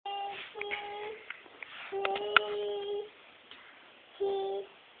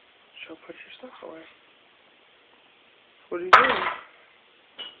way. What are you doing?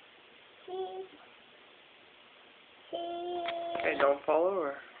 Hey, don't fall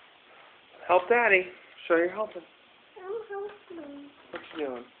over. Help Daddy. Show you're helping. I'm helping. What you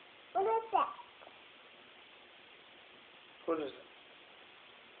doing? What is that? What is it?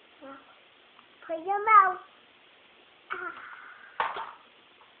 Put your mouth.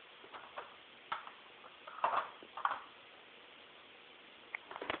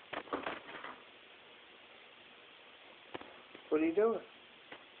 What are you doing?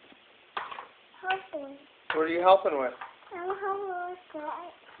 Helping. What are you helping with? I'm helping with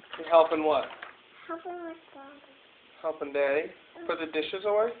that. You helping what? Helping with that. Helping Daddy put the dishes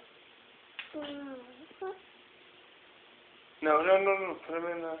away? No. Put them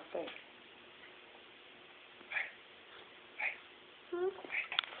in the thing.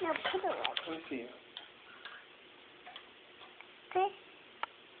 No, put it away. Let me see you. Okay.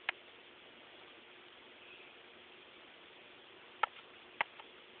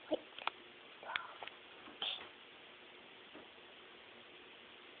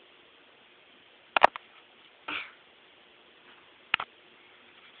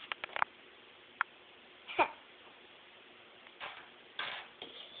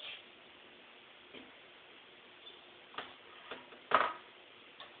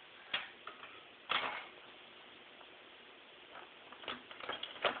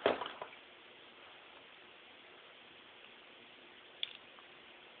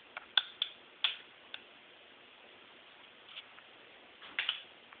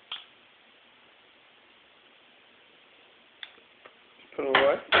 Put them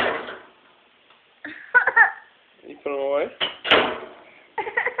away? You put them away?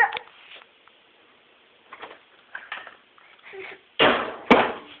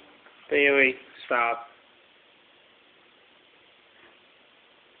 Bailey, stop.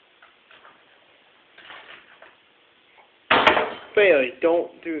 Bailey,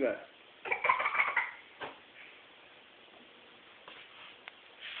 don't do that.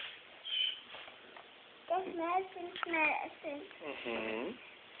 That's medicine.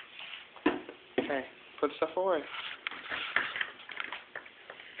 Okay, put stuff away.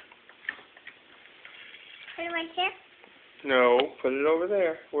 Put it right here. No, put it over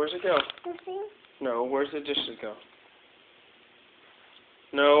there. Where's it go? This thing? No, where's the dishes go?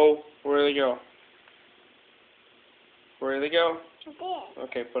 No, where do they go? Where do they go? There.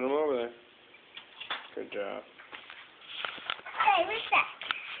 Okay, put them over there. Good job. Hey, what's that?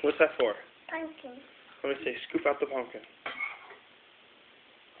 What's that for? Pumpkin. Let me see. Scoop out the pumpkin.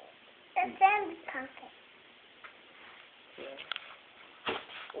 That's them pumpkin.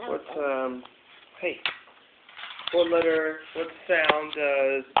 What's hey, what sound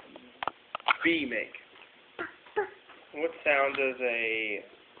does B make? What sound does a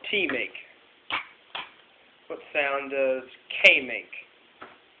T make? What sound does K make?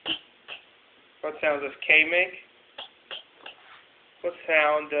 What sound does K make? What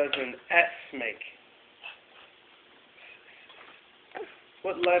sound does an S make?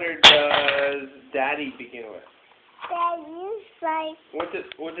 What letter does Daddy begin with? Daddy's like,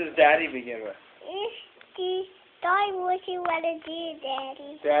 What does Daddy begin with? it's the story what you want to do,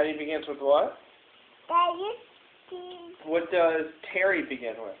 Daddy. Daddy begins with what? Daddy's the, What does Terry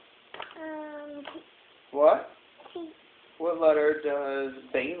begin with? T. What? T. What letter does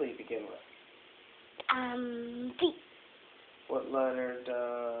Bailey begin with? D. What letter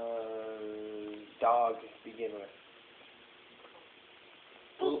does Dog begin with?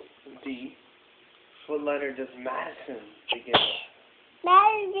 D. What letter does Madison begin with?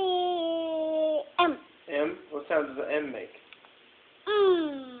 Maybe M. M? What sound does the M make?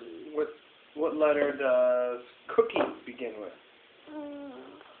 Mm. What letter does Cookie begin with?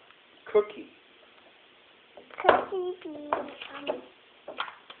 Cookie. Cookie.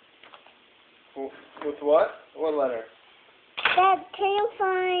 With what? What letter? That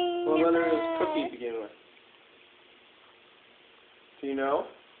terrifying. What letter does Cookie begin with? Do you know?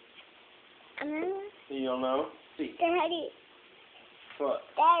 You don't know? C. Daddy. What?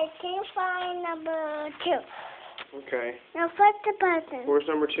 That is terrifying number 2. Okay. Now press the button. Where's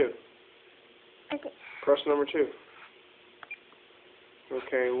number 2? Okay. Press number 2.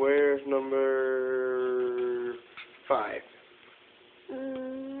 Okay, where's number 5?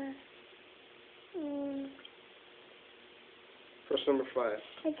 Press number 5.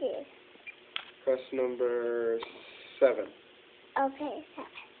 Okay. Press number 7. Okay, 7.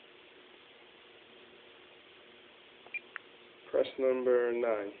 Press number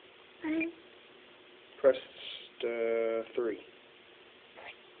 9. Press 3.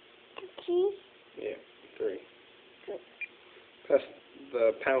 G. Yeah, 3. Press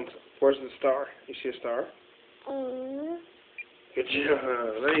the pound sign. Where's the star? You see a star? Mm. Good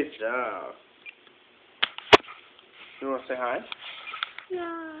job. Nice job. You want to say hi?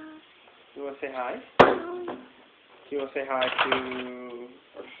 No. You want to say hi? Um, You want to say hi to...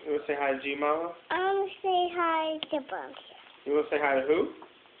 You want to say hi to G Mama? I want to say hi to Bouncer. You want to say hi to who?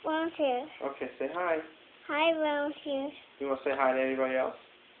 Bouncer. Okay, say hi. Hi, Bouncer. You want to say hi to anybody else?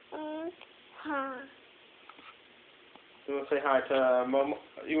 Hi. You want to say hi to Mama?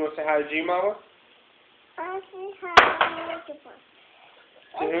 You want to say hi to G Mama? I want to say hi to Bouncer.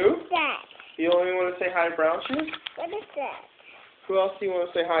 To What who? is that? You only want to say hi to Brown Shoes? What is that? Who else do you want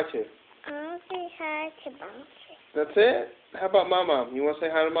to say hi to? I want to say hi to Bouncer. That's it? How about Mama? You want to say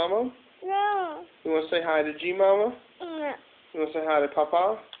hi to Mama? No. You want to say hi to G Mama? No. You want to say hi to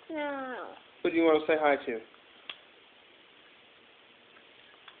Papa? No. Who do you want to say hi to?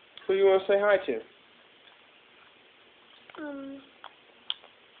 Who do you want to say hi to?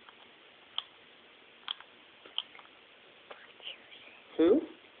 Who?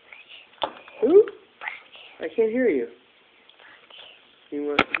 Who? I can't hear you.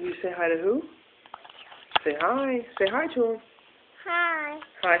 You say hi to who? Say hi. Say hi to him. Hi.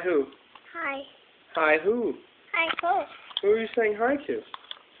 Hi who? Hi. Hi who? Hi, who? Who are you saying hi to?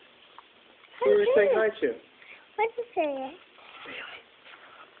 Who are you saying hi to? What is it?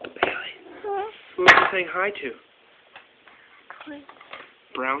 Bailey. Huh? Who are you saying hi to? What?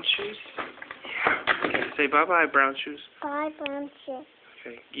 Brown Shoes? Yeah. Okay, say bye-bye, Brown Shoes. Bye, Bouncer.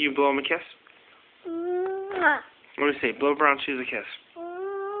 Okay. You blow him a kiss? Mwah. What do you say? Blow Brown Shoes a kiss.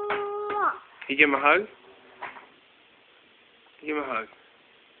 Mwah. You give him a hug? Give him a hug.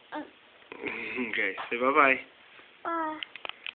 Uh. Okay, say bye-bye. Bye.